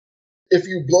if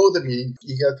you blow the meeting,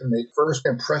 you got to make first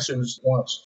impressions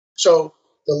once. So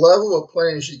the level of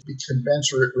planning should be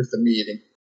commensurate with the meeting.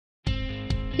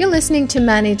 You're listening to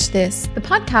Manage This, the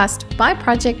podcast by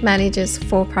project managers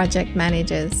for project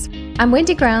managers. I'm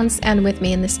Wendy Grounds, and with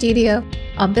me in the studio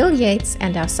are Bill Yates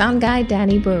and our sound guy,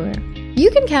 Danny Brewer.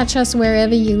 You can catch us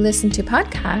wherever you listen to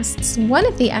podcasts. One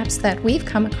of the apps that we've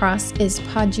come across is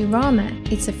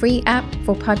Podurama. It's a free app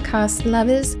for podcast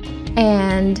lovers,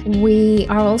 and we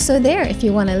are also there. If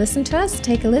you want to listen to us,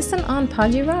 take a listen on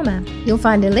Podurama. You'll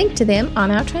find a link to them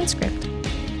on our transcript.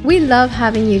 We love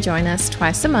having you join us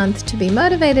twice a month to be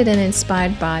motivated and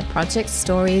inspired by project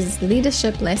stories,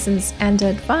 leadership lessons, and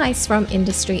advice from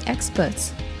industry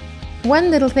experts. One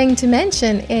little thing to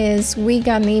mention is we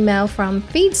got an email from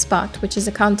FeedSpot, which is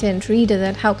a content reader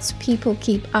that helps people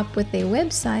keep up with their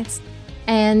websites.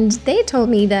 And they told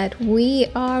me that we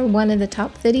are one of the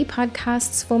top 30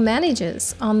 podcasts for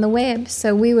managers on the web.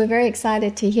 So we were very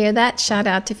excited to hear that. Shout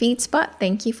out to FeedSpot.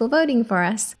 Thank you for voting for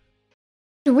us.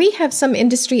 We have some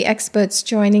industry experts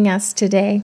joining us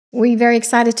today. We're very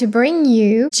excited to bring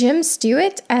you Jim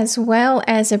Stewart as well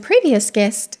as a previous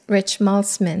guest, Rich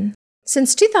Maltzman.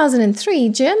 Since 2003,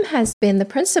 Jim has been the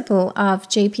principal of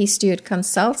JP Stewart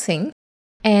Consulting,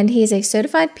 and he is a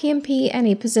certified PMP and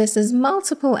he possesses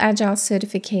multiple Agile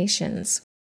certifications.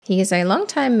 He is a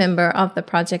longtime member of the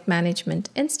Project Management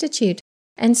Institute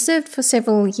and served for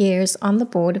several years on the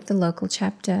board of the local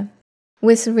chapter.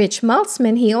 With Rich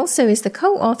Maltzman, he also is the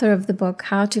co-author of the book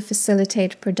How to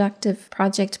Facilitate Productive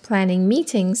Project Planning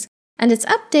Meetings, and its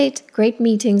update, Great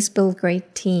Meetings Build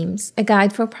Great Teams, a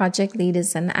guide for project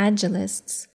leaders and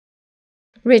agilists.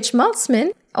 Rich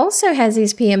Maltzman also has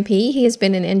his PMP. He has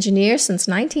been an engineer since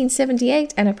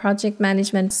 1978 and a project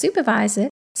management supervisor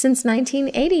since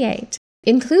 1988,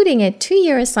 including a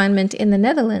 2-year assignment in the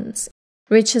Netherlands.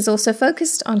 Rich has also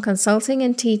focused on consulting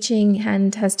and teaching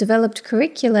and has developed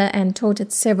curricula and taught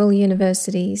at several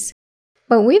universities.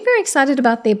 But we're very excited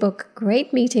about their book,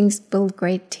 Great Meetings Build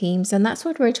Great Teams, and that's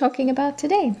what we're talking about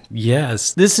today.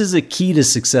 Yes, this is a key to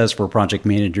success for project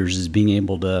managers, is being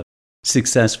able to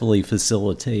successfully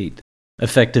facilitate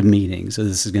effective meetings. So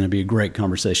this is going to be a great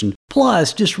conversation.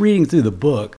 Plus, just reading through the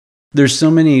book, there's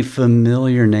so many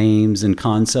familiar names and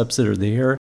concepts that are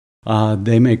there.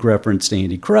 They make reference to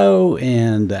Andy Crow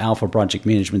and the Alpha Project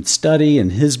Management Study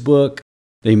and his book.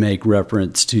 They make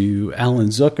reference to Alan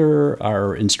Zucker,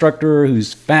 our instructor,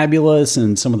 who's fabulous,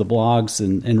 and some of the blogs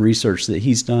and research that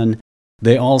he's done.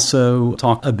 They also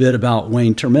talk a bit about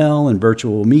Wayne Termel and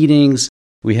virtual meetings.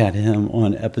 We had him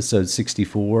on episode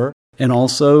 64. And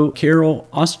also Carol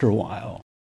Osterweil.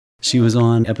 She was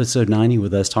on episode 90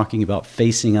 with us talking about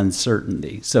facing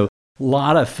uncertainty. So a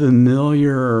lot of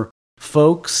familiar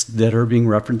folks that are being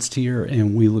referenced here,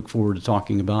 and we look forward to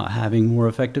talking about having more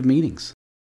effective meetings.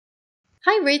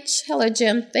 Hi, Rich. Hello,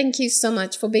 Jim. Thank you so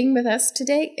much for being with us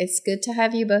today. It's good to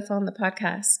have you both on the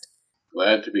podcast.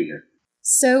 Glad to be here.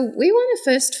 So we want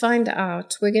to first find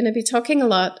out, we're going to be talking a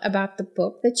lot about the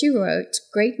book that you wrote,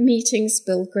 Great Meetings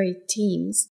Build Great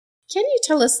Teams. Can you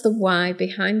tell us the why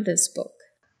behind this book?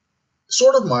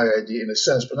 Sort of my idea in a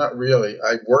sense, but not really.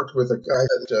 I worked with a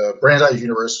guy at Brandeis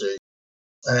University,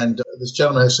 and this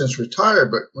gentleman has since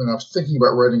retired, but when I was thinking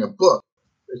about writing a book,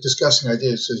 discussing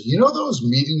ideas, he says, you know those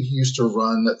meetings you used to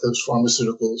run at those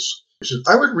pharmaceuticals? He said,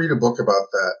 I would read a book about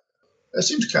that. That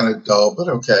seems kind of dull, but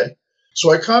okay.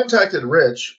 So I contacted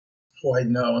Rich, who I'd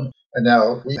known, and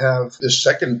now we have this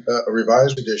second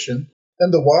revised edition.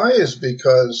 And the why is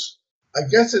because I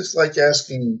guess it's like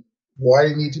asking why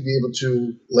you need to be able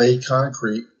to lay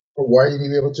concrete or why you need to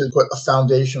be able to put a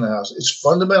foundation in a house. It's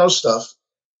fundamental stuff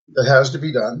that has to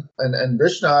be done. And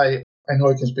Rich and I know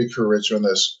I can speak for Rich on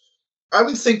this. I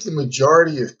would think the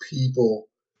majority of people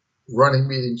running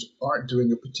meetings aren't doing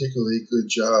a particularly good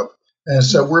job. And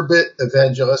so we're a bit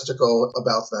evangelistical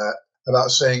about that,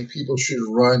 about saying people should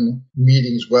run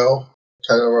meetings well.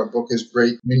 The title of our book is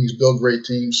Great Meetings Build Great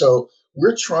Teams. So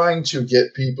we're trying to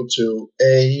get people to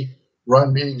A,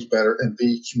 run meetings better, and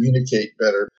B, communicate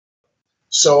better.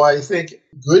 So I think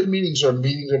good meetings are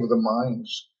meetings of the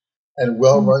minds, and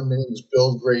well-run meetings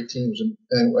build great teams.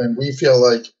 And we feel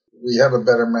like we have a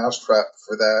better mousetrap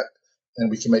for that, and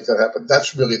we can make that happen.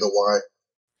 That's really the why.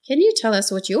 Can you tell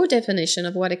us what your definition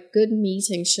of what a good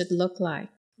meeting should look like?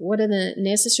 What are the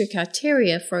necessary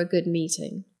criteria for a good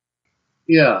meeting?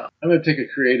 Yeah, I'm going to take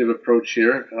a creative approach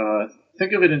here.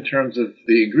 Think of it in terms of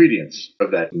the ingredients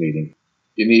of that meeting.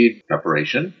 You need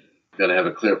preparation. You've got to have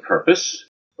a clear purpose,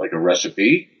 like a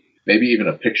recipe, maybe even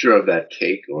a picture of that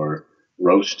cake or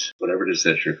roast, whatever it is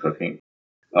that you're cooking.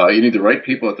 You need the right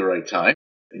people at the right time.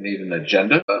 You need an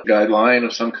agenda, a guideline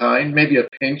of some kind, maybe a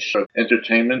pinch of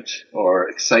entertainment or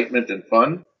excitement and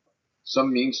fun,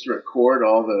 some means to record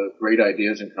all the great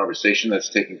ideas and conversation that's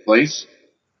taking place.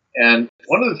 And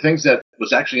one of the things that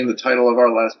was actually in the title of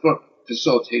our last book,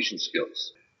 facilitation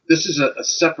skills. This is a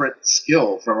separate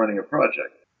skill from running a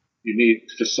project. You need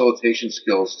facilitation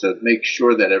skills to make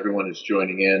sure that everyone is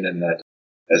joining in and that,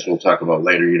 as we'll talk about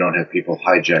later, you don't have people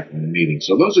hijacking the meeting.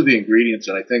 So those are the ingredients,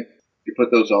 and I think you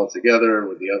put those all together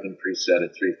with the oven preset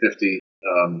at 350,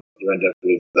 you end up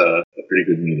with a pretty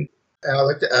good meeting. And I'd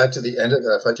like to add to the end of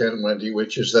that, if I can, Wendy,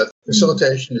 which is that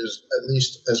facilitation is at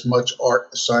least as much art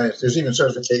as science. There's even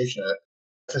certification in it.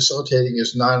 Facilitating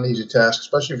is not an easy task,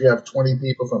 especially if you have 20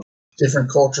 people from different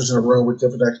cultures in a room with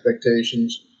different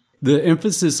expectations. The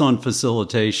emphasis on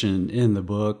facilitation in the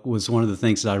book was one of the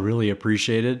things that I really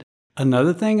appreciated.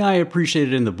 Another thing I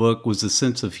appreciated in the book was the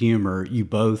sense of humor you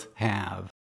both have.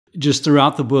 Just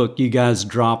throughout the book, you guys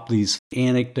drop these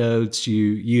anecdotes,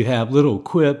 you have little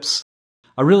quips.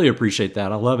 I really appreciate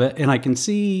that. I love it. And I can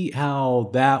see how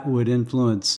that would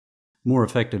influence more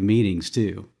effective meetings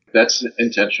too. That's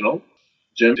intentional.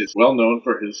 Jim is well known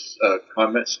for his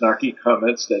snarky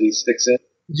comments that he sticks in.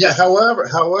 Yeah,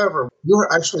 however,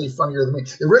 you're actually funnier than me.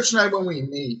 Rich and I, when we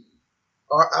meet,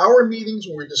 our meetings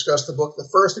when we discuss the book, the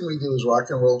first thing we do is rock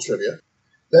and roll trivia.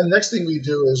 Then the next thing we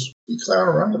do is we clown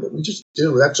around a bit. We just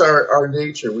do. That's our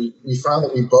nature. We found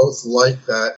that we both like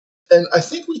that. And I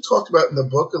think we talked about in the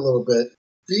book a little bit,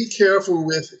 be careful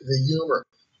with the humor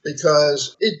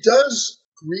because it does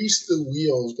grease the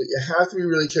wheels, but you have to be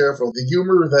really careful. The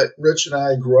humor that Rich and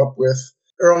I grew up with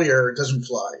earlier doesn't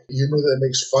fly. The humor that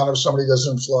makes fun of somebody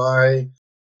doesn't fly.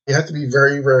 You have to be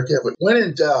very, very careful. When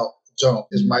in doubt, don't,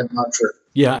 is my mantra.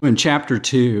 Yeah, in chapter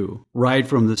 2, right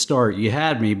from the start, you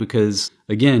had me because,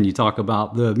 again, you talk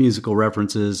about the musical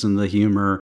references and the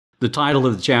humor. The title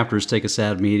of the chapter is Take a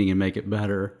Sad Meeting and Make It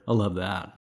Better. I love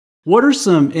that. What are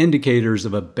some indicators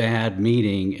of a bad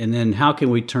meeting, and then how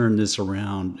can we turn this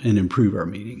around and improve our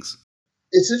meetings?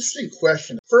 It's an interesting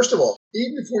question. First of all,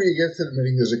 even before you get to the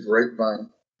meeting, there's a grapevine.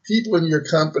 People in your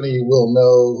company will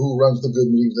know who runs the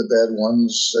good meetings, the bad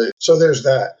ones. So there's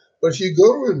that. But if you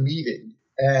go to a meeting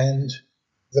and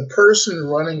the person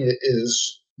running it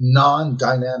is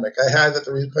non-dynamic, I had that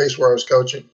the place where I was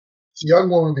coaching. It's a young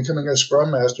woman becoming a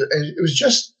scrum master, and it was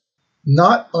just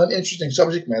not uninteresting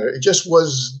subject matter. It just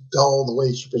was dull the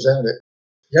way she presented it.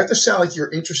 You have to sound like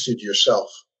you're interested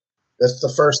yourself. That's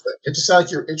the first thing. You have to sound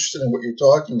like you're interested in what you're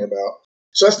talking about.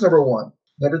 So that's number one.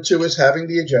 Number two is having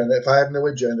the agenda. If I have no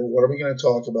agenda, what are we going to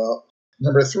talk about?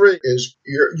 Number three is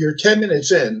you're 10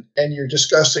 minutes in and you're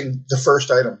discussing the first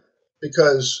item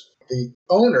because the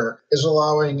owner is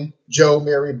allowing Joe,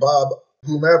 Mary, Bob,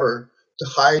 whomever to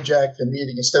hijack the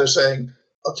meeting instead of saying,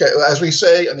 okay, as we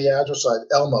say on the Agile side,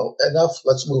 Elmo, enough,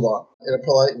 let's move on in a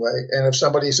polite way. And if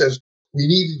somebody says, we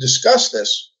need to discuss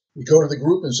this, we go to the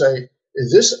group and say,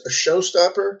 is this a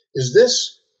showstopper? Is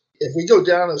this, if we go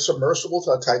down a submersible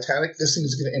to a Titanic, this thing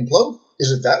is going to implode?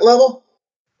 Is it that level?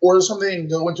 Or does something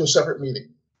go into a separate meeting?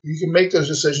 You can make those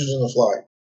decisions on the fly.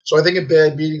 So I think a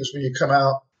bad meeting is when you come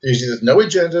out, there's either no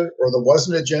agenda or there was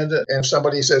an agenda, and if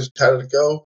somebody says, how did it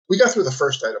go? We got through the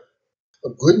first item. A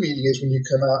good meeting is when you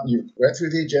come out and you went through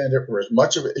the agenda or as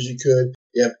much of it as you could.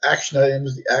 You have action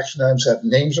items. The action items have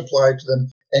names applied to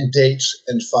them and dates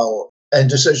and follow-up.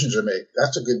 And decisions are made.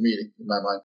 That's a good meeting in my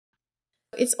mind.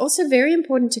 It's also very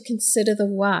important to consider the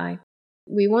why.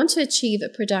 We want to achieve a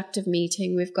productive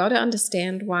meeting. We've got to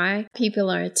understand why people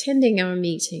are attending our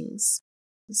meetings.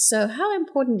 So how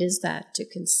important is that to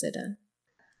consider?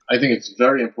 I think it's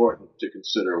very important to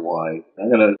consider why. I'm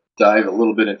going to dive a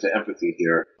little bit into empathy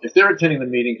here. If they're attending the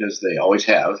meeting because they always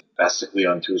have, basically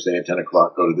on Tuesday at 10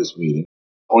 o'clock, go to this meeting,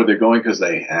 or they're going because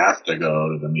they have to go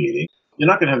to the meeting, you're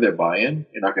not going to have their buy-in.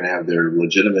 You're not going to have their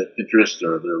legitimate interest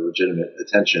or their legitimate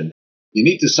attention. You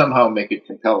need to somehow make it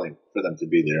compelling for them to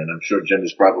be there. And I'm sure Jim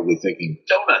is probably thinking,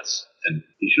 donuts, and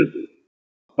he should be.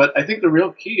 But I think the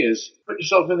real key is put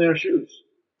yourself in their shoes.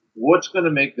 What's going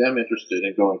to make them interested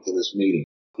in going to this meeting?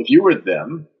 If you were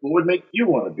them, what would make you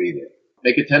want to be there?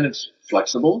 Make attendance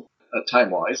flexible,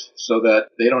 time-wise, so that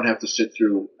they don't have to sit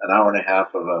through an hour and a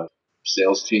half of a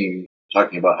sales team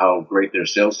talking about how great their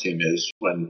sales team is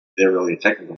when they're really a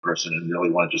technical person and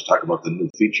really want to just talk about the new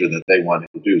feature that they want to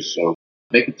introduce. So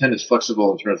make attendance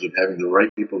flexible in terms of having the right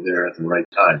people there at the right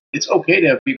time. It's okay to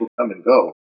have people come and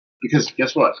go because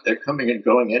guess what? They're coming and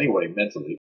going anyway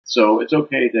mentally. So it's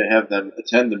okay to have them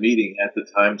attend the meeting at the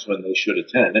times when they should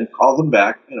attend and call them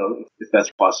back, if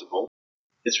that's possible.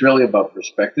 It's really about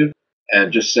perspective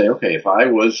and just say, okay, if I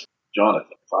was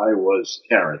Jonathan, if I was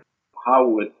Karen, how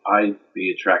would I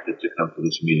be attracted to come to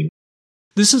this meeting?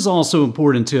 This is also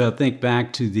important too. I think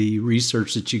back to the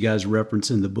research that you guys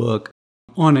reference in the book.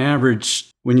 On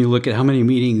average, when you look at how many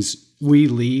meetings we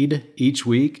lead each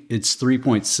week, it's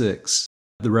 3.6,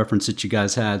 the reference that you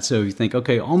guys had. So you think,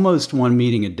 okay, almost one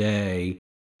meeting a day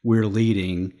we're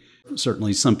leading.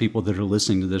 Certainly some people that are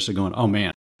listening to this are going, oh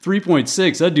man,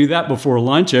 3.6, I do that before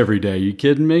lunch every day. You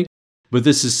kidding me? But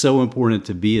this is so important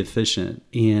to be efficient.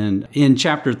 And in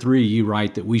chapter 3, you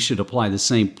write that we should apply the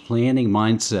same planning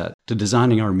mindset to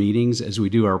designing our meetings as we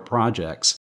do our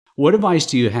projects. What advice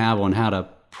do you have on how to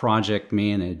project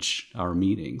manage our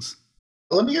meetings?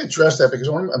 Let me address that because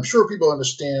I'm sure people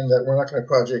understand that we're not going to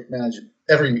project manage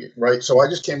every meeting, right? So I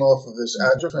just came off of this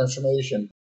Agile transformation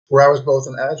where I was both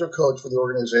an Agile coach for the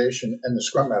organization and the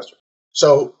Scrum Master.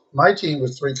 So my team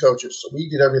was 3 coaches. So we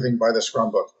did everything by the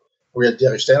Scrum book. We had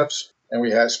daily stand-ups, and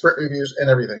we had sprint reviews and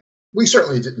everything. We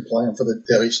certainly didn't plan for the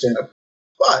daily stand-up.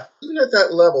 But even at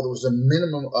that level, there was a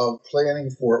minimum of planning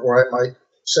for it where I might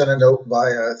send a note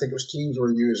via, I think it was Teams we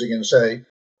were using, and say,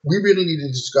 we really need to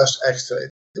discuss X today.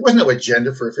 There was no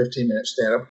agenda for a 15-minute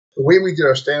stand-up. The way we did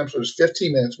our stand-ups was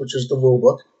 15 minutes, which is the rule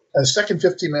book. And the second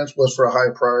 15 minutes was for a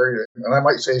high priority. And I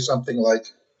might say something like,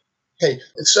 hey,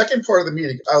 the second part of the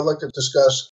meeting, I would like to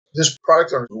discuss this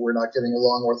product owner who we're not getting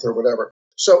along with or whatever.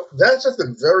 So that's at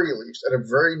the very least, at a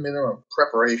very minimum,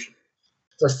 preparation.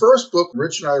 The first book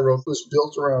Rich and I wrote was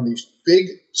built around these big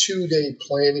 2-day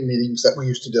planning meetings that we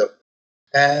used to do.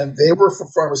 And they were for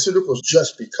pharmaceuticals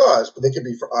just because, but they could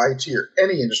be for IT or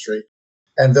any industry.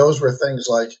 And those were things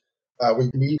like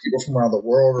we'd meet people from around the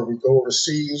world or we'd go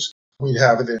overseas. We'd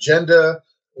have an agenda.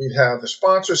 We'd have the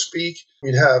sponsor speak.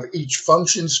 We'd have each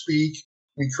function speak.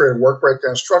 We'd create a work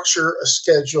breakdown structure, a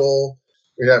schedule.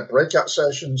 We'd have breakout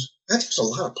sessions. That takes a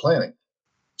lot of planning.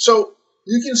 So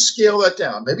you can scale that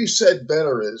down. Maybe said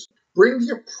better is bring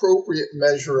the appropriate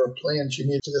measure of plans you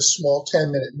need to this small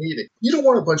 10-minute meeting. You don't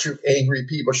want a bunch of angry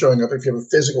people showing up if you have a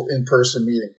physical in-person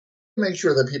meeting. Make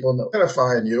sure that people know how to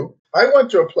find you. I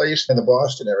went to a place in the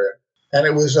Boston area, and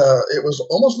it was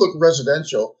almost looked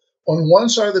residential. On one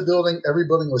side of the building, every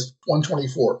building was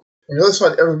 124. On the other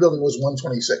side, every building was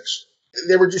 126.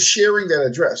 They were just sharing that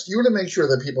address. You want to make sure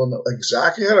that people know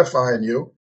exactly how to find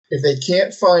you. If they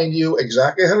can't find you,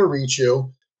 exactly how to reach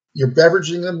you. You're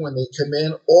beveraging them when they come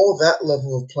in, all that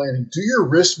level of planning. Do your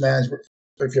risk management.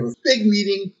 If you have a big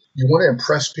meeting, you want to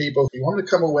impress people. You want to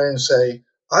come away and say,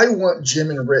 I want Jim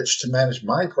and Rich to manage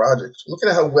my project. Look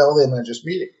at how well they manage this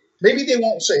meeting. Maybe they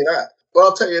won't say that, but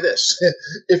I'll tell you this.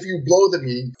 If you blow the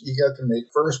meeting, you got to make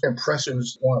first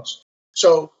impressions once.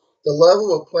 So the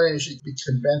level of planning should be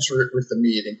commensurate with the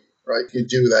meeting, right? If you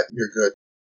do that, you're good.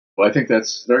 Well, I think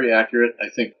that's very accurate. I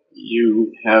think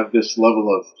you have this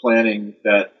level of planning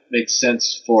that makes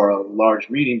sense for a large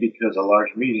meeting because a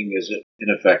large meeting is, in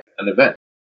effect, an event.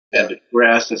 And if we're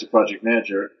asked as a project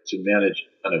manager to manage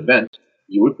an event,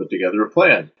 you would put together a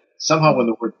plan. Somehow when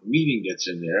the word meeting gets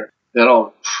in there, that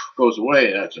all goes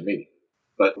away and that's a meeting.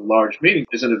 But a large meeting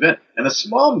is an event. And a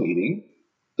small meeting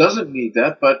doesn't need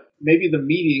that, but maybe the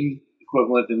meeting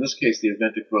equivalent, in this case, the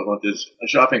event equivalent, is a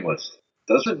shopping list.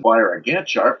 It doesn't require a Gantt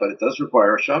chart, but it does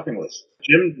require a shopping list.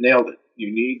 Jim nailed it.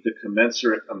 You need the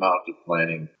commensurate amount of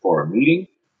planning for a meeting.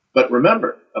 But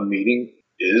remember, a meeting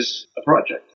is a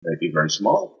project. It might be very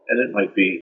small, and it might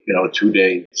be, a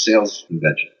 2-day sales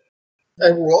convention.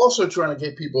 And we're also trying to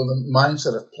get people in the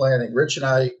mindset of planning. Rich and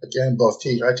I, again, both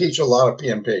teach. I teach a lot of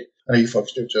PMP. I know you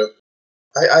folks do too.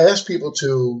 I ask people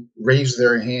to raise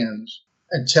their hands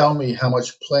and tell me how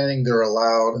much planning they're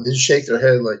allowed, and they shake their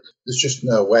head like, there's just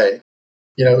no way.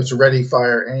 It's a ready,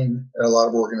 fire, aim at a lot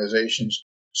of organizations.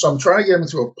 So I'm trying to get them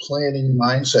into a planning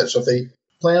mindset. So if they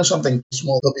plan something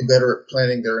small, they'll be better at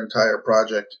planning their entire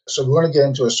project. So we want to get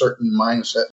into a certain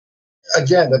mindset.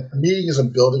 Again, the meeting is a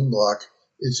building block.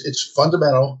 It's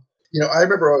fundamental. I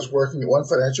remember I was working at one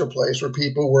financial place where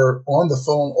people were on the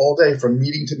phone all day from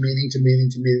meeting to meeting to meeting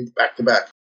to meeting, back to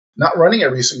back. Not running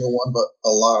every single one, but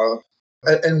a lot of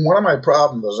them. And one of my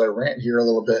problems, as I rant here a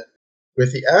little bit,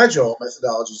 with the Agile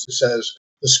methodologies, it says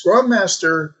the Scrum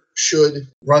Master should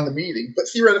run the meeting, but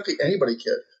theoretically anybody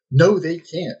can. No, they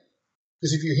can't.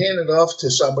 Because if you hand it off to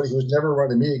somebody who's never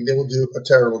run a meeting, they will do a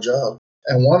terrible job.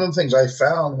 And one of the things I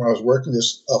found when I was working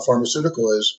this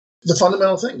pharmaceutical is the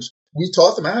fundamental things. We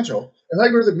taught them Agile, and I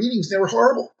go to the meetings, they were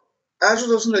horrible. Agile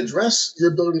doesn't address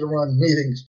your ability to run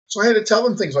meetings. So I had to tell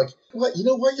them things like, what, you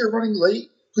know why you're running late?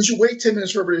 Because you wait 10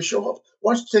 minutes for everybody to show up.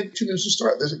 Why don't you take 2 minutes to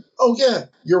start? They say, oh, yeah,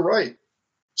 you're right.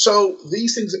 So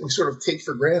these things that we sort of take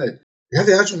for granted, you have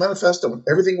the Agile Manifesto and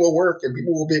everything will work and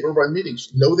people will be able to run meetings.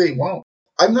 No, they won't.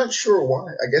 I'm not sure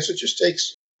why. I guess it just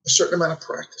takes a certain amount of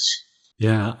practice.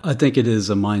 Yeah, I think it is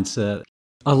a mindset.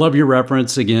 I love your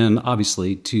reference, again,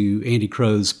 obviously, to Andy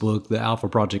Crow's book, The Alpha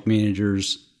Project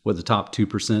Managers, what the top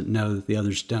 2% know that the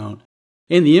others don't.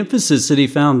 And the emphasis that he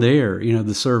found there,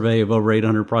 the survey of over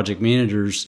 800 project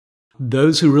managers,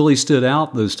 those who really stood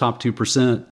out, those top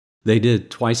 2%, they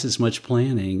did twice as much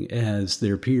planning as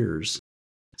their peers.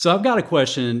 So I've got a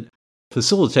question.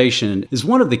 Facilitation is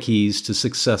one of the keys to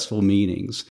successful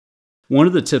meetings. One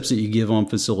of the tips that you give on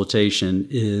facilitation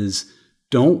is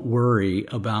don't worry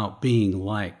about being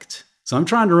liked. So I'm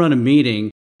trying to run a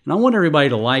meeting and I want everybody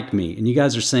to like me. And you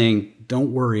guys are saying,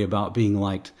 don't worry about being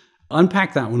liked.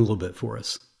 Unpack that one a little bit for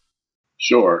us.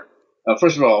 Sure.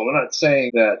 First of all, we're not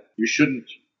saying that you shouldn't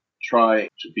try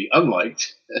to be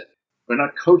unliked. We're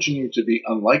not coaching you to be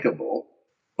unlikable.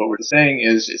 What we're saying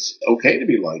is it's okay to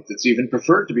be liked. It's even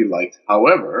preferred to be liked.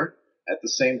 However, at the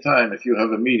same time, if you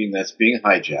have a meeting that's being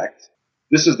hijacked,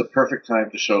 this is the perfect time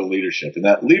to show leadership. And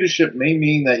that leadership may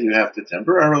mean that you have to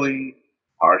temporarily,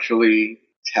 partially,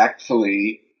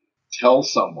 tactfully tell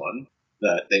someone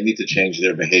that they need to change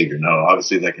their behavior. Now,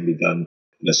 obviously, that can be done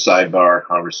in a sidebar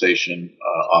conversation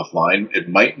offline. It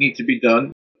might need to be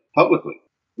done publicly.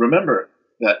 Remember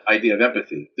that idea of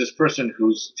empathy. This person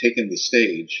who's taken the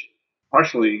stage,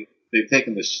 partially, they've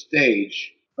taken the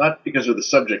stage not because of the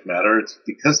subject matter, it's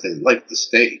because they like the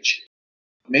stage.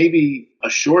 Maybe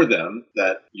assure them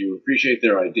that you appreciate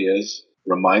their ideas,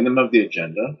 remind them of the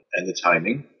agenda and the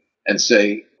timing, and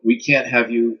say, we can't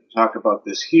have you talk about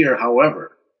this here.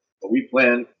 However, we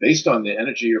plan, based on the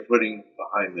energy you're putting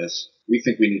behind this, we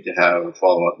think we need to have a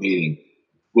follow-up meeting.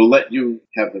 We'll let you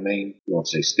have the main, we won't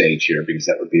say stage here because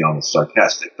that would be almost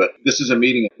sarcastic, but this is a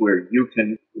meeting where you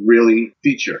can really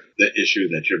feature the issue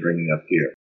that you're bringing up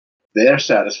here. They're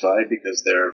satisfied because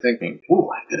they're thinking,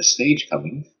 oh, I've got a stage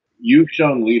coming. You've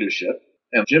shown leadership.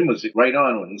 And Jim was right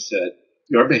on when he said,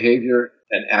 your behavior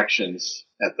and actions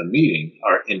at the meeting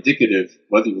are indicative,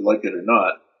 whether you like it or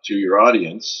not, to your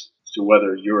audience, to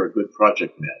whether you're a good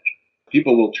project manager.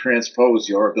 People will transpose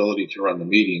your ability to run the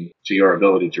meeting to your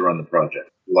ability to run the project,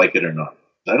 like it or not.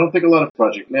 I don't think a lot of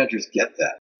project managers get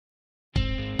that.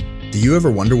 Do you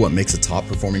ever wonder what makes a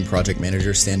top-performing project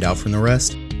manager stand out from the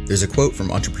rest? There's a quote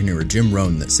from entrepreneur Jim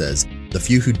Rohn that says, "The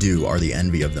few who do are the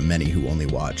envy of the many who only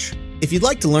watch." If you'd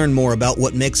like to learn more about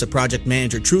what makes a project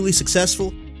manager truly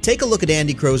successful, take a look at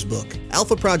Andy Crow's book,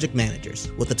 Alpha Project Managers,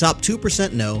 What the Top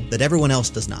 2% Know That Everyone Else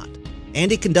Does Not.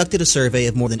 Andy conducted a survey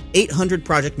of more than 800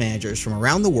 project managers from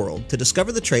around the world to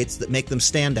discover the traits that make them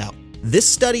stand out. This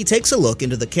study takes a look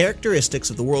into the characteristics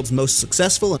of the world's most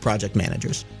successful project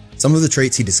managers. Some of the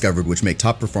traits he discovered which make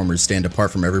top performers stand apart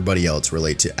from everybody else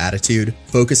relate to attitude,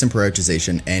 focus and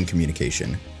prioritization, and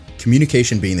communication.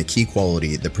 Communication being the key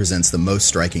quality that presents the most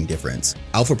striking difference.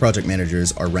 Alpha project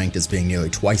managers are ranked as being nearly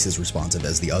twice as responsive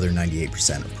as the other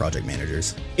 98% of project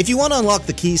managers. If you want to unlock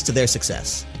the keys to their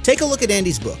success, take a look at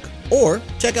Andy's book, or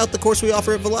check out the course we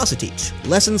offer at VelociTeach,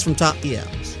 Lessons from Top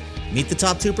PMs. Meet the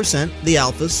top 2%, the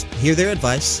alphas, hear their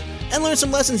advice, and learn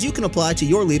some lessons you can apply to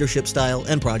your leadership style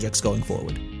and projects going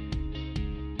forward.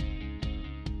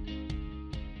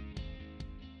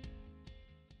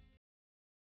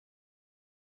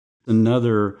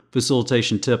 Another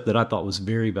facilitation tip that I thought was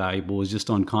very valuable was just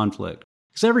on conflict.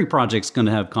 Because every project's going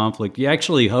to have conflict. You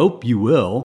actually hope you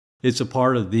will. It's a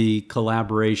part of the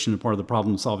collaboration, a part of the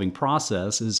problem-solving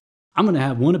process is I'm going to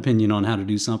have one opinion on how to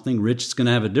do something. Rich is going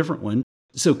to have a different one.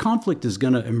 So conflict is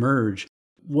going to emerge.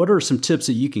 What are some tips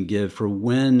that you can give for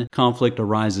when conflict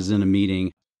arises in a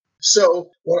meeting? So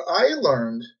what I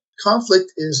learned,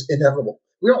 conflict is inevitable.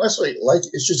 We don't necessarily like it.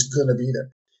 It's just going to be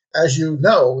there. As you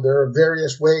know, there are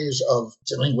various ways of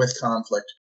dealing with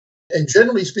conflict. And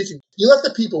generally speaking, you let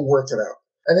the people work it out.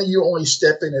 And then you only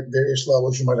step in at various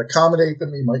levels. You might accommodate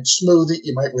them. You might smooth it.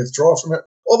 You might withdraw from it.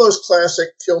 All those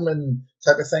classic Tillman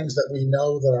type of things that we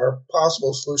know that are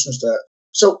possible solutions to that.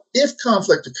 So if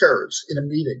conflict occurs in a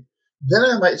meeting, then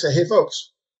I might say, hey,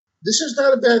 folks, this is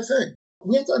not a bad thing.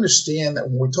 We have to understand that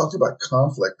when we talk about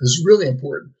conflict, this is really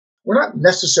important. We're not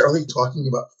necessarily talking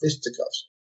about fisticuffs.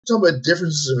 We're talking about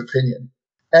differences of opinion.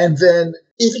 And then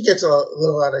if it gets a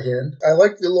little out of hand, I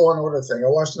like the Law and Order thing. I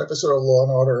watched an episode of Law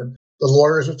and Order, and the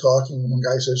lawyers are talking, and one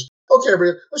guy says, okay,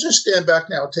 everybody, let's just stand back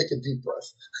now and take a deep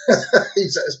breath. He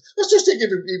says, let's just take a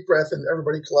deep breath and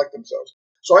everybody collect themselves.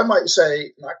 So I might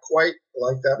say, not quite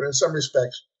like that, but in some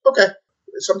respects, okay,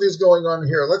 something's going on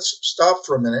here. Let's stop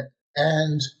for a minute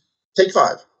and take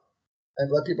 5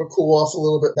 and let people cool off a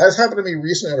little bit. That's happened to me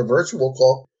recently on a virtual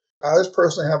call. I was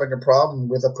personally having a problem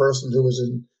with a person who was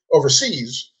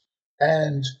overseas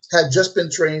and had just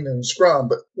been trained in Scrum,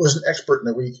 but was an expert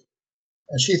in a week.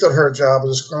 And she thought her job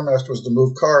as a Scrum Master was to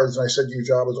move cards. And I said, your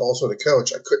job is also to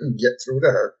coach. I couldn't get through to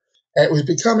her. And it was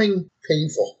becoming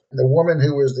painful. And the woman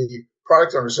who was the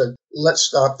product owner said, let's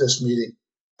stop this meeting.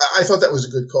 I thought that was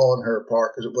a good call on her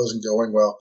part because it wasn't going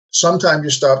well. Sometimes you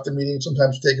stop the meeting,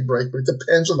 sometimes you take a break, but it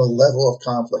depends on the level of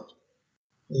conflict.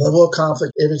 Level of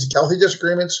conflict, if it's healthy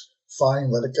disagreements,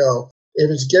 fine, let it go. If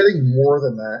it's getting more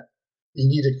than that, you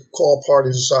need to call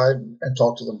parties aside and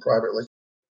talk to them privately.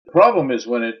 The problem is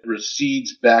when it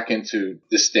recedes back into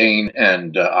disdain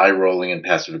and eye-rolling and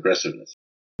passive aggressiveness.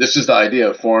 This is the idea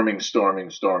of forming, storming,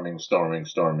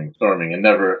 and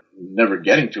never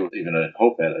getting to even a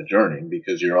hope at adjourning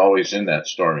because you're always in that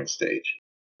storming stage.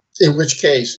 In which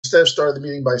case, instead of starting the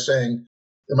meeting by saying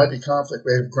there might be conflict,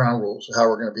 we have ground rules of how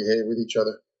we're going to behave with each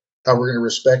other, how we're going to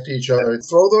respect each other.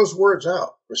 Throw those words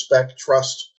out. Respect,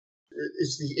 trust.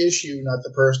 It's the issue, not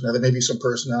the person. Now, there may be some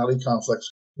personality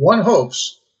conflicts. One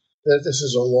hopes that this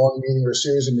is a long meeting or a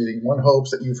series of meetings. One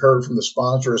hopes that you've heard from the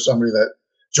sponsor or somebody that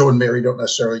Joe and Mary don't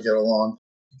necessarily get along.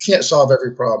 You can't solve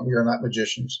every problem. We are not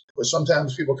magicians. But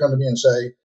sometimes people come to me and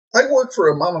say, I work for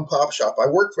a mom and pop shop. I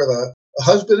work for the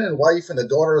husband and wife and the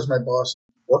daughter is my boss.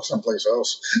 Work someplace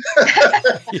else.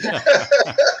 Yeah.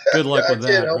 Good luck with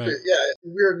that. Right? Yeah,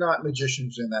 we're not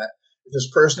magicians in that. If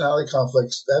there's personality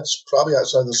conflicts, that's probably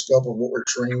outside the scope of what we're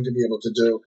trained to be able to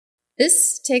do.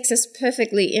 This takes us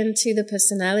perfectly into the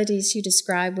personalities you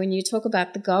describe when you talk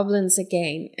about the goblins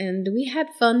again. And we had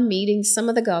fun meeting some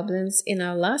of the goblins in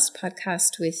our last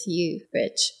podcast with you,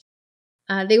 Rich.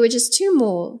 There were just two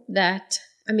more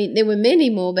there were many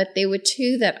more, but there were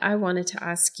two that I wanted to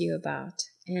ask you about.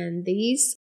 And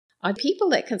these are people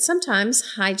that can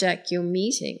sometimes hijack your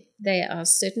meeting. They are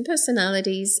certain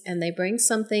personalities and they bring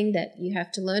something that you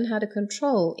have to learn how to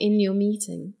control in your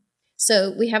meeting.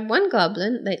 So we have one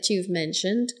goblin that you've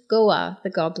mentioned, Goa the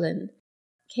goblin.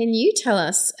 Can you tell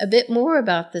us a bit more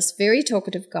about this very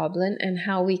talkative goblin and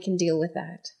how we can deal with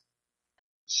that?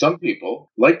 Some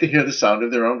people like to hear the sound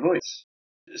of their own voice.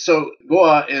 So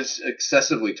Goa is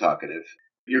excessively talkative.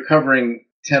 You're covering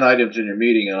 10 items in your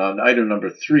meeting, and on item number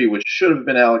 3, which should have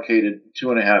been allocated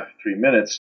 2.5 to 3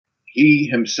 minutes, he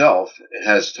himself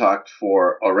has talked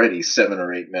for already 7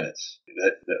 or 8 minutes.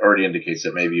 That already indicates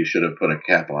that maybe you should have put a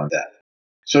cap on that.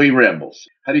 So he rambles.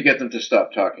 How do you get them to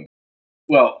stop talking?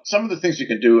 Well, some of the things you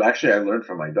can do, actually I learned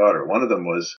from my daughter. One of them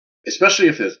was, especially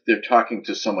if they're talking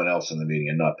to someone else in the meeting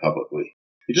and not publicly,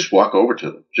 you just walk over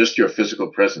to them. Just your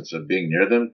physical presence of being near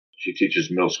them. She teaches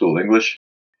middle school English.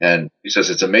 And he says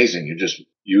it's amazing. You just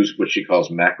use what she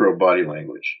calls macro body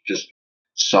language. Just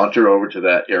saunter over to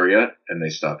that area and they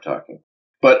stop talking.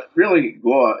 But really,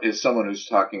 Goa is someone who's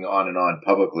talking on and on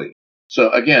publicly. So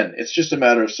again, it's just a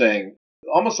matter of saying,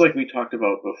 almost like we talked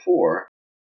about before,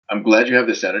 I'm glad you have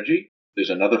this energy. There's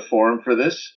another forum for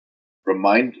this.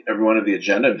 Remind everyone of the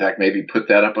agenda. In fact, maybe put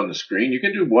that up on the screen. You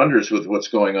can do wonders with what's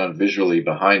going on visually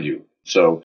behind you.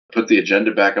 So put the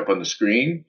agenda back up on the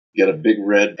screen. Get a big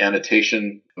red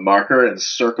annotation marker and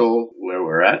circle where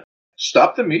we're at.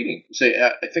 Stop the meeting. Say,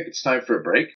 I think it's time for a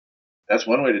break. That's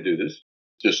one way to do this.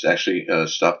 Just actually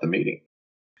stop the meeting.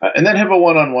 And then have a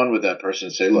one-on-one with that person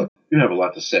and say, look, you have a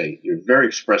lot to say. You're very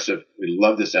expressive. We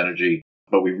love this energy,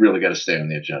 but we really got to stay on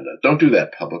the agenda. Don't do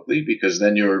that publicly because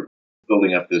then you're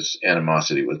building up this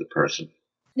animosity with the person.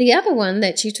 The other one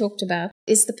that you talked about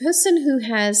is the person who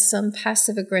has some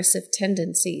passive-aggressive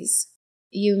tendencies.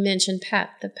 You mentioned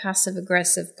Pat, the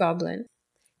passive-aggressive goblin.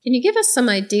 Can you give us some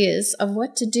ideas of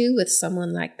what to do with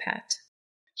someone like Pat?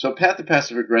 So Pat, the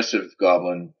passive-aggressive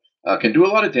goblin, can do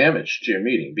a lot of damage to your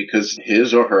meeting because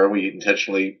his or her, we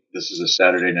intentionally, this is a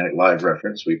Saturday Night Live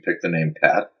reference, we picked the name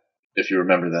Pat, if you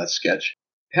remember that sketch.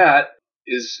 Pat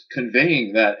is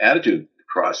conveying that attitude,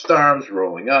 crossed arms,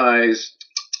 rolling eyes,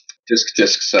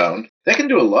 disc sound. That can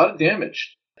do a lot of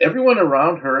damage. Everyone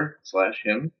around her /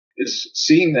 him is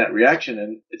seeing that reaction,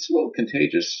 and it's a little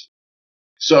contagious.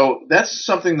 So that's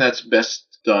something that's best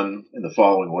done in the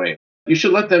following way. You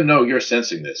should let them know you're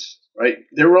sensing this, right?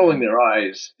 They're rolling their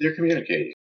eyes. They're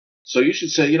communicating. So you should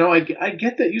say, I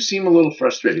get that you seem a little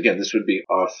frustrated. Again, this would be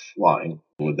offline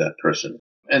with that person.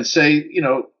 And say,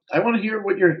 I want to hear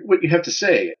what you have to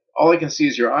say. All I can see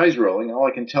is your eyes rolling. All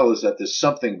I can tell is that there's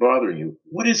something bothering you.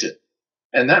 What is it?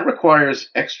 And that requires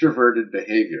extroverted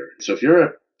behavior. So if you're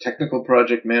a technical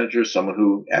project manager, someone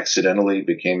who accidentally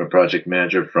became a project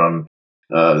manager from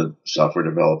a software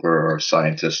developer or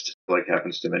scientist, like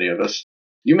happens to many of us,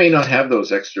 you may not have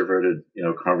those extroverted,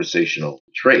 conversational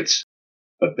traits,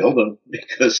 but build them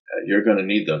because you're going to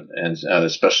need them. And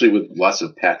especially with lots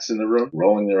of Pats in the room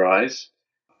rolling their eyes,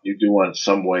 you do want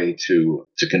some way to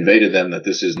convey to them that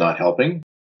this is not helping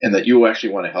and that you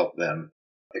actually want to help them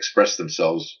express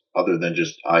themselves other than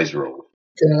just eyes roll.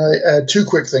 Can I add two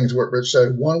quick things to what Rich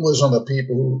said? One was on the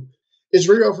people who it's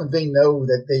very often they know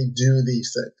that they do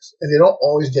these things, and they don't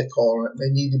always get called on it. They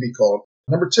need to be called.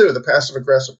 Number two, the passive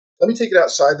aggressive. Let me take it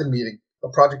outside the meeting. A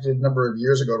project I did a number of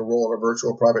years ago to roll out a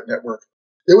virtual private network.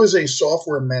 There was a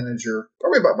software manager,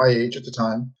 probably about my age at the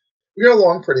time. We got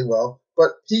along pretty well,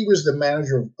 but he was the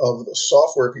manager of the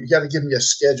software. You got to give me a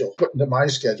schedule, put into my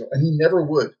schedule, and he never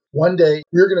would. One day,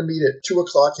 we were going to meet at 2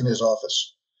 o'clock in his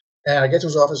office. And I get to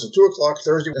his office at 2 o'clock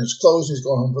Thursday, and it's closed, and he's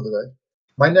going home for the day.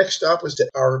 My next stop was to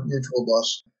our mutual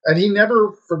boss, and he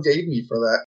never forgave me for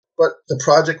that. But the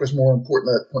project was more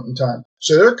important at that point in time.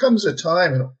 So there comes a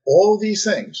time in all of these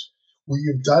things where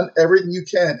you've done everything you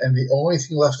can, and the only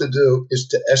thing left to do is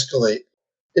to escalate.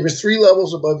 If it's 3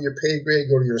 levels above your pay grade,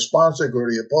 go to your sponsor, go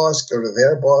to your boss, go to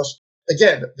their boss.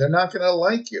 Again, they're not going to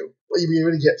like you, but you'll be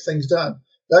able to get things done.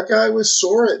 That guy was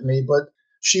sore at me, but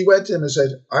she went to him and said,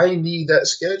 I need that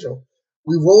schedule.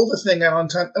 We rolled the thing out on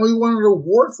time, and we wanted an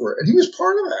award for it. And he was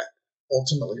part of that,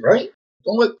 ultimately, right?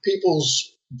 Don't let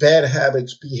people's bad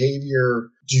habits, behavior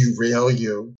derail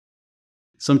you.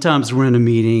 Sometimes we're in a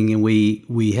meeting and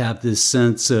we have this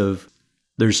sense of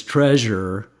there's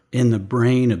treasure in the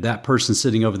brain of that person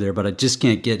sitting over there, but I just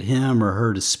can't get him or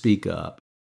her to speak up.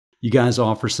 You guys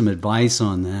offer some advice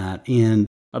on that, and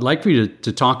I'd like for you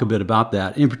to talk a bit about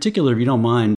that. In particular, if you don't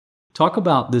mind, talk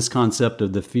about this concept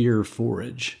of the fear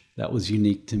forage. That was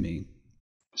unique to me.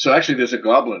 So actually, there's a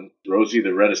goblin, Rosie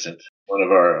the Reticent, one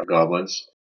of our goblins.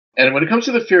 And when it comes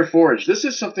to the fear forage, this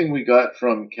is something we got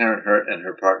from Karen Hurt and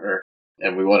her partner,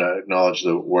 and we want to acknowledge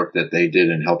the work that they did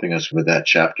in helping us with that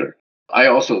chapter. I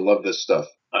also love this stuff,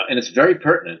 and it's very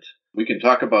pertinent. We can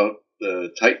talk about the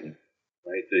Titan,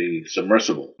 right, the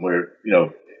submersible, where,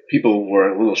 people were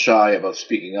a little shy about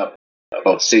speaking up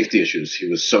about safety issues. He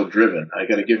was so driven. I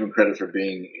got to give him credit for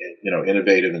being,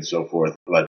 innovative and so forth.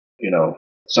 But,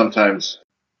 sometimes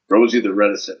Rosie the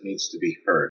Reticent needs to be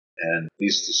heard and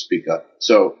needs to speak up.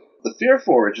 So the fear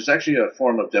forage is actually a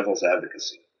form of devil's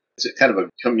advocacy. It's a kind of a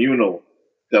communal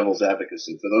devil's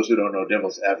advocacy. For those who don't know,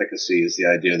 devil's advocacy is the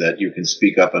idea that you can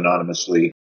speak up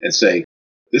anonymously and say,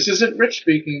 this isn't Rich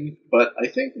speaking, but I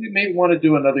think we may want to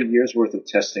do another year's worth of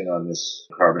testing on this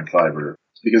carbon fiber.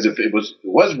 Because if it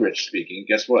was Rich speaking,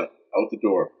 guess what? Out the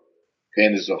door. Okay,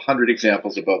 and there's 100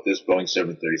 examples about this, Boeing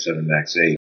 737 MAX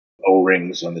 8,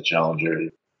 O-rings on the Challenger.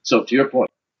 So to your point,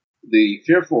 the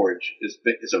fear forage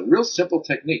is a real simple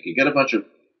technique. You get a bunch of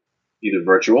either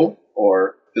virtual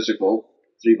or physical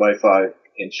 3x5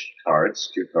 inch cards,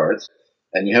 cue cards,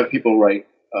 and you have people write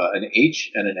an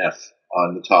H and an F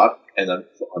on the top, and then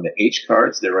on the H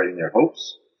cards, they're writing their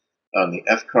hopes. On the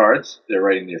F cards, they're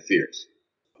writing their fears.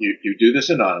 You do this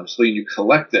anonymously, and you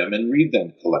collect them and read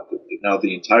them collectively. Now,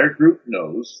 the entire group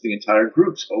knows the entire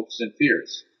group's hopes and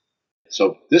fears.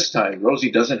 So this time,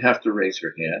 Rosie doesn't have to raise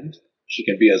her hand. She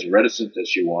can be as reticent as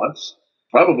she wants,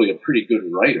 probably a pretty good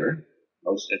writer.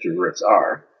 Most introverts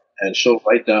are. And she'll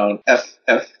write down F,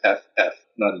 F, F, F,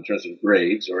 not in terms of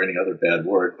grades or any other bad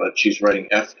word, but she's writing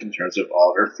F in terms of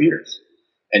all her fears.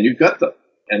 And you've got them.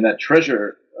 And that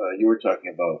treasure you were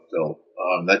talking about, Phil,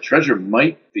 that treasure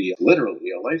might be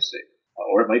literally a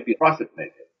lifesaver, or it might be a profit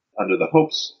maker under the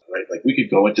hopes, right? Like we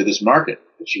could go into this market,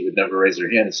 but she would never raise her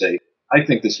hand and say, I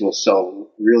think this will sell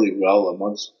really well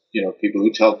amongst, people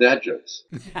who tell dad jokes.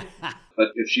 But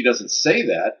if she doesn't say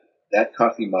that, that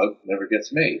coffee mug never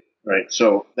gets made, right?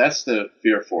 So that's the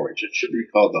fear forage. It should be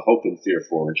called the hope and fear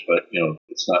forage, but,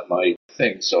 it's not my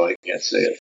thing, so I can't say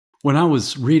it. When I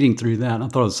was reading through that, I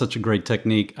thought it was such a great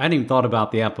technique. I hadn't even thought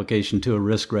about the application to a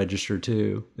risk register,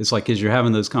 too. It's like as you're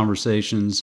having those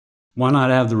conversations, why not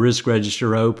have the risk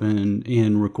register open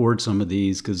and record some of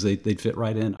these because they'd fit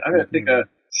right in. I'm going to take a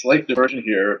slight diversion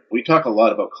here. We talk a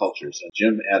lot about cultures, and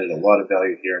Jim added a lot of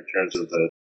value here in terms of the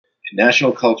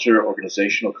national culture,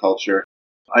 organizational culture.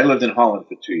 I lived in Holland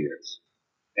for 2 years,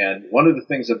 and one of the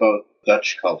things about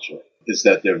Dutch culture is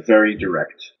that they're very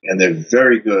direct, and they're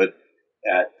very good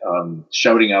at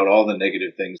shouting out all the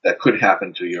negative things that could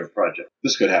happen to your project.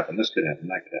 This could happen, this could happen,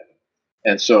 that could happen.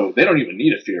 And so they don't even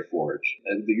need a fear forage.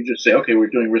 And you just say, okay,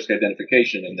 we're doing risk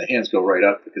identification, and the hands go right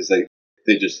up because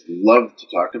they just love to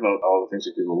talk about all the things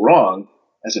that could go wrong.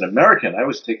 As an American, I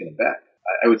was taken aback.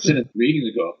 I would sit in meetings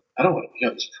and go, I don't want to be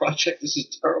on this project. This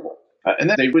is terrible. And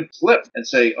then they would flip and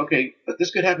say, okay, but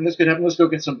this could happen, let's go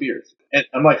get some beers. And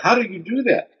I'm like, how do you do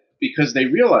that? Because they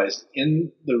realized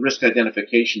in the risk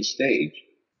identification stage,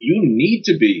 you need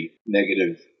to be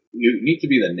negative. You need to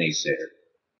be the naysayer.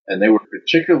 And they were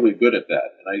particularly good at that.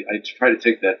 And I try to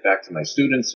take that back to my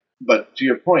students. But to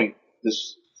your point,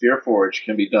 this fear forage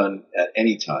can be done at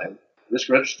any time. Risk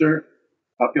register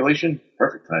population,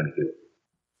 perfect time to do it.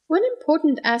 One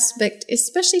important aspect,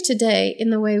 especially today in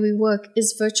the way we work,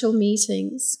 is virtual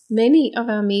meetings. Many of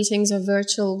our meetings are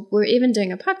virtual. We're even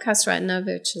doing a podcast right now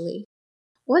virtually.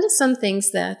 What are some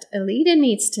things that a leader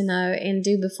needs to know and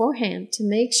do beforehand to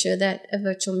make sure that a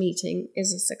virtual meeting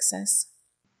is a success?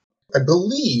 I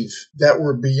believe that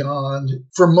we're beyond,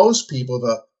 for most people,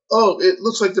 it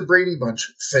looks like the Brady Bunch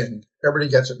thing.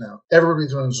 Everybody gets it now.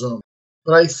 Everybody's on Zoom.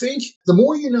 But I think the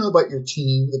more you know about your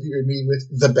team, the people you're meeting with,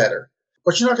 the better.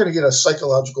 But you're not going to get a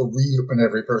psychological read on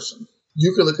every person.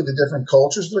 You can look at the different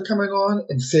cultures that are coming on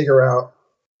and figure out,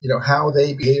 how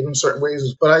they behave in certain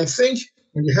ways. But I think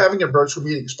when you're having a virtual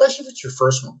meeting, especially if it's your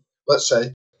first one, let's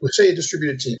say a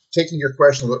distributed team, taking your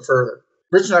question a little bit further.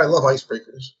 Rich and I love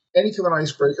icebreakers. Any kind of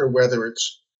icebreaker, whether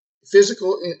it's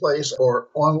physical in place or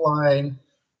online,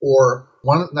 or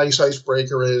one nice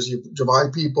icebreaker is you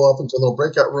divide people up into little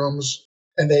breakout rooms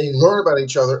and they learn about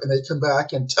each other and they come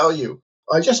back and tell you,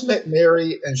 I just met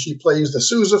Mary and she plays the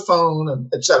sousaphone,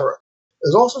 and etc.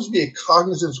 There's also to be a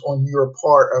cognizance on your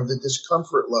part of the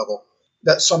discomfort level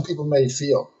that some people may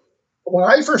feel. But when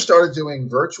I first started doing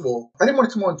virtual, I didn't want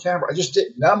to come on camera. I just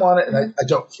didn't. Now I'm on it and I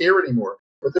don't care anymore.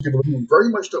 But there are people who very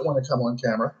much don't want to come on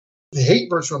camera. They hate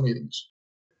virtual meetings.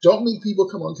 Don't make people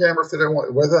come on camera if they don't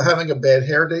want, whether they're having a bad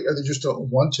hair day or they just don't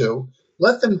want to.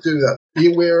 Let them do that. Be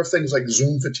aware of things like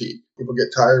Zoom fatigue. People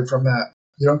get tired from that.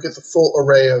 You don't get the full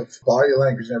array of body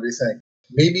language and everything.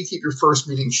 Maybe keep your first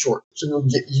meeting short so you can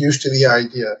get used to the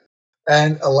idea.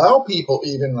 And allow people,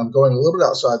 even, I'm going a little bit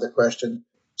outside the question,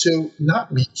 to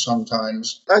not meet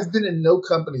sometimes. I've been in no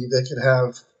company that could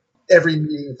have every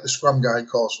meeting the Scrum Guide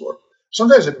calls for.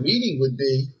 Sometimes a meeting would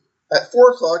be at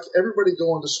 4 o'clock, everybody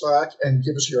go onto Slack and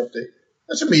give us your update.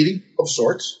 That's a meeting of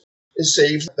sorts. It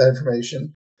saves that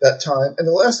information, that time. And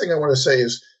the last thing I want to say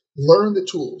is learn the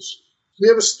tools. We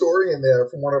have a story in there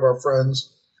from one of our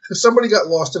friends. Somebody got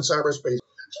lost in cyberspace.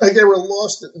 Like they were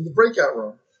lost in the breakout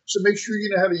room. So make sure you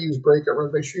know how to use breakout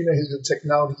rooms. Make sure you know the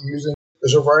technology you're using.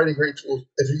 There's a variety of great tools.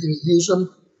 If you can use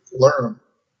them, learn them.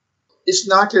 It's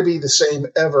not going to be the same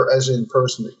ever as in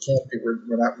person. It can't be.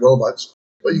 We're not robots.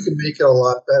 But you can make it a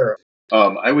lot better.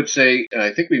 I would say, and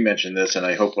I think we mentioned this, and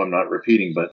I hope I'm not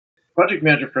repeating, but project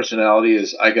manager personality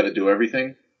is I got to do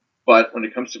everything. But when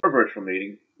it comes to a virtual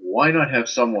meeting, why not have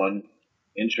someone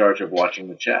in charge of watching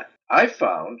the chat? I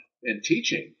found in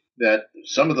teaching that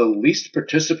some of the least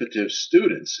participative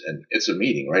students, and it's a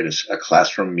meeting, right? It's a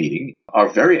classroom meeting, are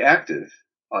very active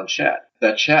on chat.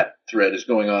 That chat thread is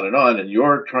going on, and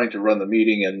you're trying to run the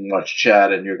meeting and watch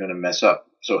chat, and you're going to mess up.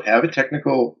 So have a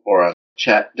technical or a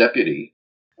chat deputy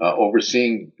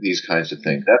overseeing these kinds of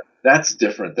things. That's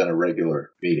different than a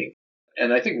regular meeting.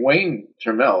 And I think Wayne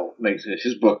Termel makes in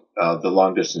his book, The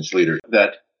Long Distance Leader,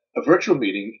 that a virtual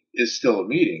meeting is still a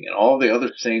meeting, and all the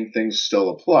other same things still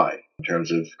apply in terms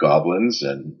of goblins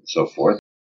and so forth.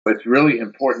 But it's really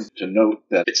important to note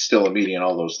that it's still a meeting and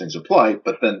all those things apply,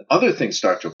 but then other things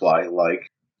start to apply, like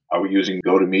are we using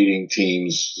GoToMeeting,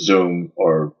 Teams, Zoom,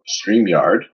 or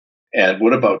StreamYard? And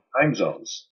what about time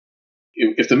zones?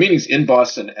 If the meeting's in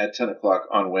Boston at 10 o'clock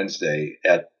on Wednesday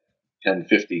at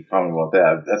 10:50 Commonwealth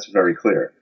Ave, that's very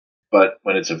clear. But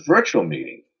when it's a virtual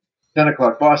meeting, 10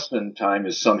 o'clock Boston time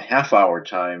is some half-hour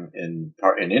time in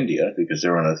India because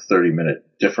they're on a 30-minute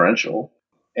differential.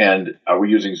 And are we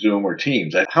using Zoom or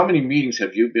Teams? How many meetings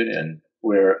have you been in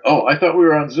where, I thought we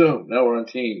were on Zoom, now we're on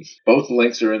Teams? Both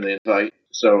links are in the invite.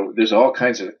 So there's all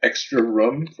kinds of extra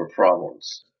room for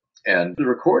problems. And the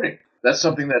recording, that's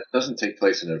something that doesn't take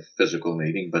place in a physical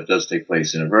meeting, but does take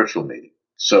place in a virtual meeting.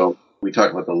 So we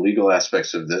talk about the legal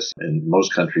aspects of this. In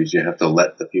most countries, you have to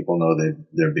let the people know that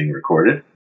they're being recorded.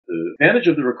 The advantage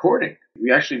of the recording, we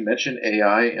actually mention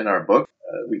AI in our book.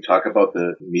 We talk about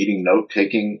the meeting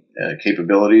note-taking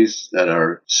capabilities that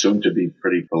are soon to be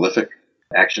pretty prolific,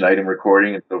 action item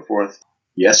recording and so forth.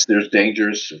 Yes, there's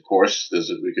dangers, of course.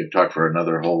 We could talk for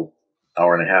another whole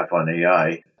hour and a half on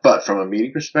AI. But from a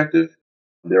meeting perspective,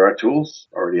 there are tools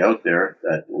already out there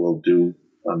that will do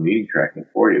meeting tracking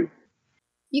for you.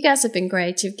 You guys have been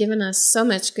great. You've given us so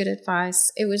much good advice.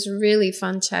 It was really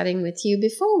fun chatting with you.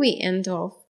 Before we end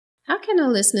off, how can our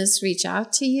listeners reach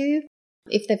out to you?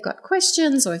 If they've got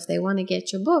questions or if they want to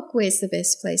get your book, where's the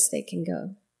best place they can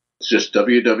go? It's just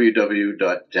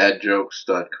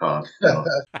www.dadjokes.com.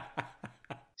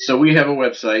 So we have a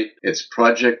website. It's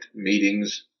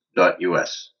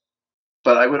projectmeetings.us.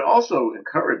 But I would also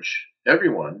encourage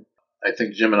everyone, I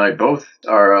think Jim and I both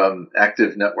are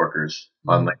active networkers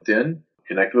on LinkedIn.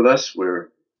 Connect with us. We're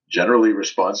generally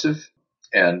responsive,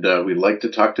 and we like to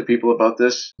talk to people about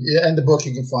this. Yeah, and the book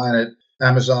you can find at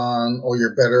Amazon or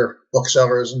your better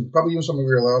booksellers, and probably even some of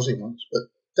your lousy ones, but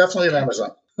definitely at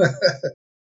Amazon.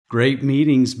 Great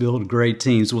meetings build great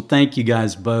teams. Well, thank you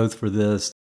guys both for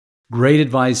this. Great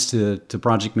advice to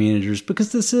project managers,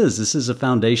 because this is a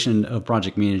foundation of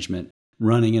project management,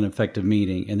 running an effective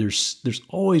meeting, and there's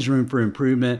always room for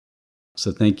improvement.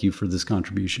 So thank you for this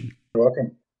contribution. You're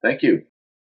welcome. Thank you.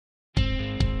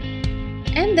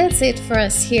 And that's it for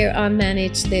us here on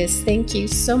Manage This. Thank you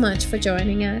so much for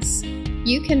joining us.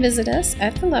 You can visit us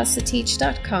at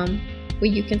velociteach.com, where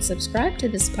you can subscribe to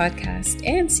this podcast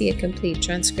and see a complete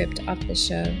transcript of the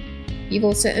show. You've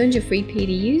also earned your free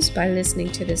PDUs by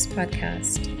listening to this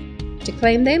podcast. To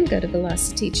claim them, go to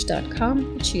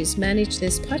velociteach.com, choose Manage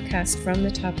This Podcast from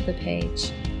the top of the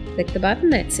page. Click the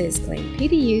button that says Claim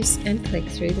PDUs and click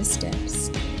through the steps.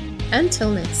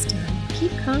 Until next time,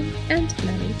 keep calm and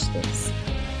manage this.